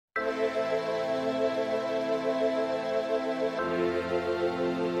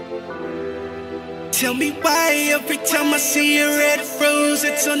Tell me why every time I see a red rose,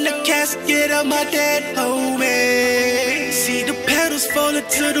 it's on the casket of my dead homie. See the petals falling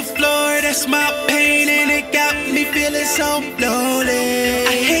to the floor, that's my pain, and it got me feeling so lonely.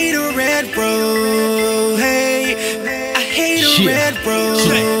 I hate a red rose, hey. I hate a red rose,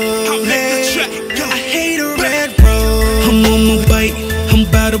 hey. I hate a red rose. I'm on my bike, I'm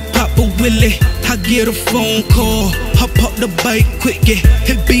about to pop a willy. I get a phone call, I pop the bike quick, yeah.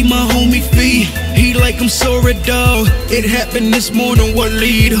 It be my homie Fee. He like I'm sorry, dog. It happened this morning, what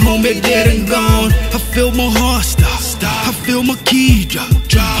lead home, it dead and gone. I feel my heart stop, I feel my key drop.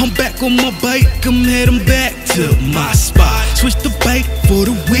 I'm back on my bike, I'm heading back to my spot. Switch the bike for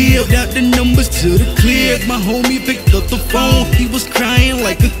the wheel, out the numbers to the clear. My homie picked up the phone, he was crying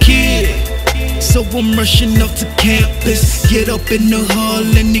like a kid. So I'm rushing up to campus, get up in the hall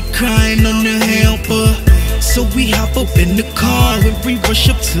and he crying on the hamper. So we hop up in the car and we rush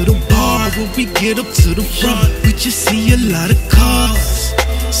up to the bar. When we get up to the front, we just see a lot of cars.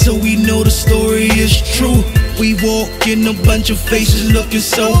 So we know the story is true. We walk in a bunch of faces looking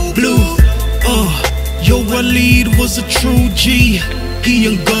so blue. Yo, Waleed was a true G. He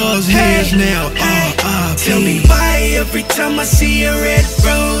in God's hands now. Tell me why every time I see a red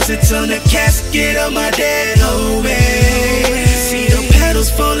rose, it's on the casket of my dead homie. See the petals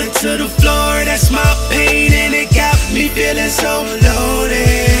falling to the floor, that's my pain, and it got me feeling so lonely.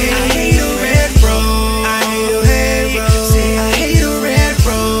 I hate a red rose. I hate a red rose. Say I hate a red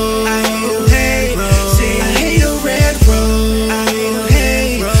rose. I hate a red rose. Say I hate a red rose. I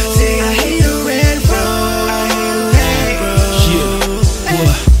hate rose. Say I hate a red rose. I hate rose. Yeah,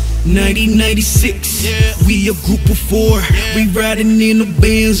 what? 1996. We a group of four. We riding in the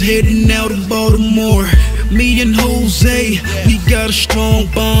Benz, heading out of Baltimore. Me and Jose, we got a strong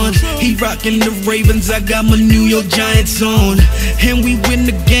bond. He rockin' the Ravens, I got my New York Giants on. And we win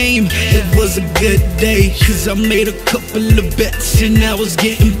the game, it was a good day. Cause I made a couple of bets and I was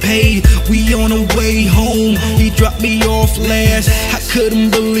getting paid. We on our way home, he dropped me off last. I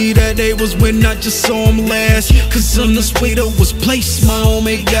couldn't believe that day was when I just saw him last. Cause on this way there was place, my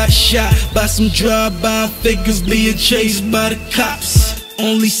homie got shot by some drive-by figures being chased by the cops.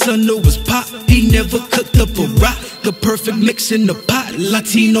 Only son that was pop, he never cooked up a rock. The perfect mix in the pot,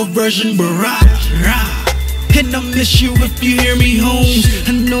 Latino version Barack. And I miss you if you hear me home.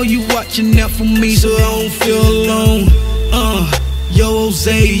 I know you watching out for me so I don't feel alone. Yo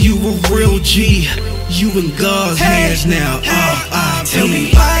Jose, you a real G. You in God's hands now. Tell me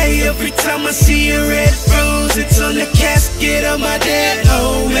why every time I see a red rose, it's on the casket of my dead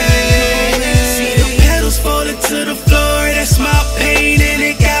homie. See the petals falling to the floor, that's my pain, and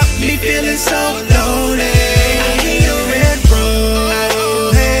it got me feeling so lonely. I hate a red rose.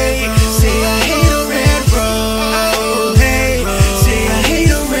 Say I hate a red rose. Say I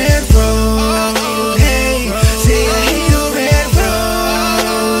hate a red rose. Say I hate a red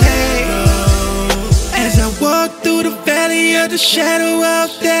rose. As I walk through the valley of the shadow of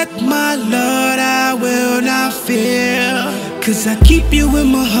death, my Lord, I will not fear. Cause I keep you in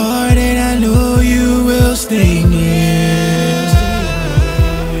my heart and I know you will stay near.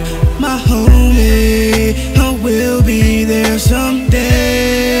 My homie, I will be there someday.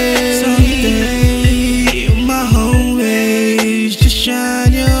 My homies, just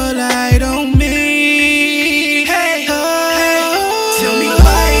shine your light on me. Tell me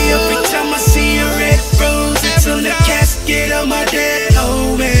why every time I see a red rose, it's on the casket of my dead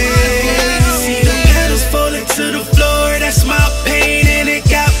homie. See the petals falling to the floor, that's my pain, and it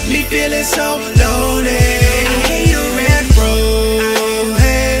got me feeling so lonely. I hate a red rose.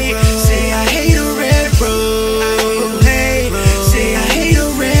 Say I hate a red rose. Say I hate a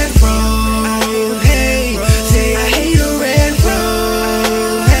red rose. Say I hate a red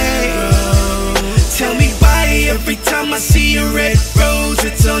rose. Tell me why every time I see a red rose,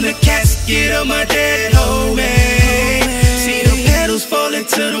 it's on the casket of my dead homie. See the petals falling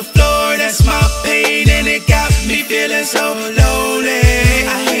to the floor, that's my pain, and it got me feeling so lonely.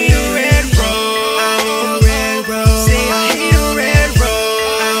 I hate a red rose. Say I hate a red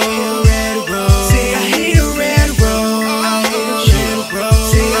rose. Say I hate a red rose.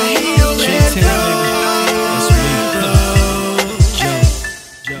 Say I hate a red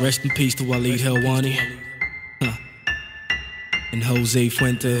rose. Rest in peace to Waleed Helwani and Jose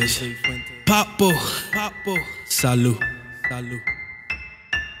Fuentes. Papo, salut.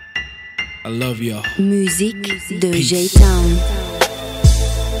 I love y'all. Musique de J.Town.